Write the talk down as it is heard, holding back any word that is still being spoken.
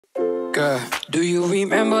Girl, do you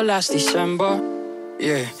remember last December?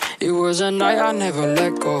 Yeah, it was a night I never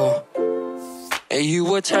let go. And you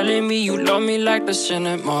were telling me you love me like the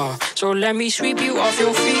cinema. So let me sweep you off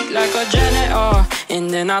your feet like a janitor. And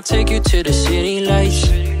then I'll take you to the city lights.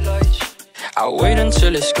 I'll wait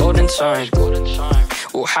until it's golden time.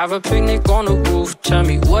 We'll have a picnic on the roof. Tell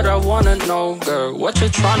me what I wanna know, girl, what you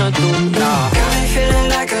tryna do now? Got me feeling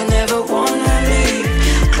like I never wanna leave.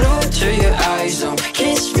 Glued to your eyes, don't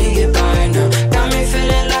kiss me goodbye now. Got me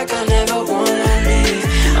feeling like I never wanna leave.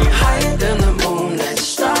 I'm higher than the moon, let the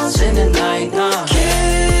stars in the night now.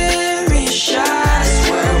 Carry a shot, I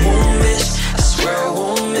swear I won't miss, I swear I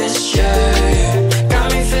won't miss, yeah.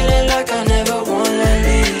 Got me feeling like I never wanna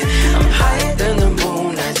leave. I'm higher than the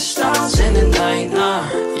moon, let the stars in the night now.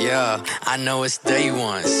 Yeah, I know it's day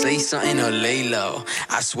one, say something or lay low.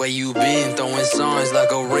 I swear you been throwing songs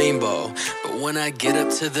like a rainbow. But when I get up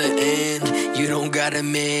to the end, you don't got a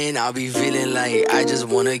man. I'll be feeling like I just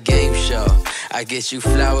won a game show. I get you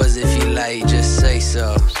flowers if you like, just say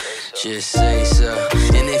so. Just say so.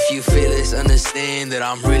 And if you feel it, understand that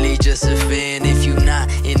I'm really just a fan. If you not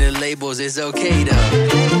in the labels, it's okay though.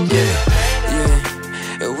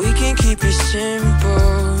 Yeah, we can keep it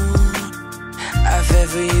simple. I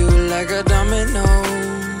favor you like a domino,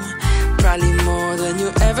 probably more than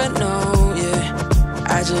you ever know, yeah.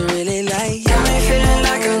 I just really like you. Got me feeling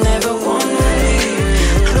like I never wanna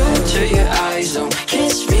leave. Glued to your eyes, don't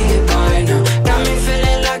kiss me goodbye now. Got me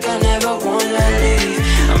feeling like I never wanna leave.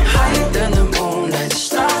 I'm higher than the moon, let the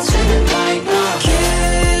stars in the night now.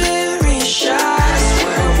 Carry a shot, I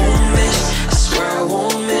swear I won't miss, I swear I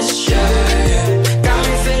won't miss, yeah. Got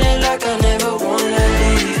me feeling like I never wanna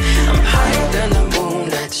leave. I'm higher than the moon,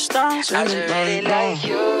 let the stars in the night now. I really like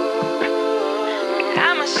you.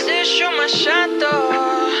 I'ma still shoot my shot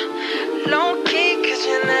though. Low key, cause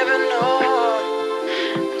you never know.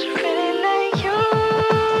 I really like you.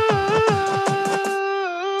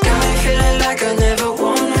 Got me feeling like I never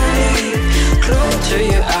wanna leave. Glued to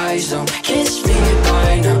your eyes, don't kiss me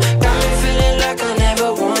goodbye now. Got me feeling like I never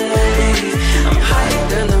wanna leave. I'm higher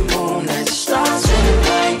than the moon, let the stars in the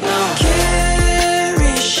night now.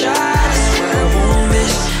 Carry a shot, I swear I won't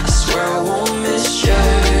miss, I swear I won't miss, yeah.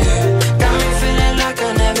 Got me feeling like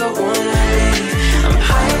I never wanna leave. I'm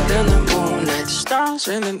higher than the moon, let the stars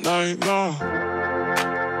in the night now.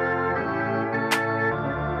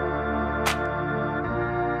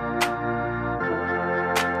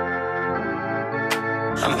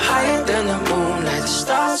 I'm higher than the moon, like the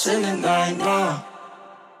stars in the night now.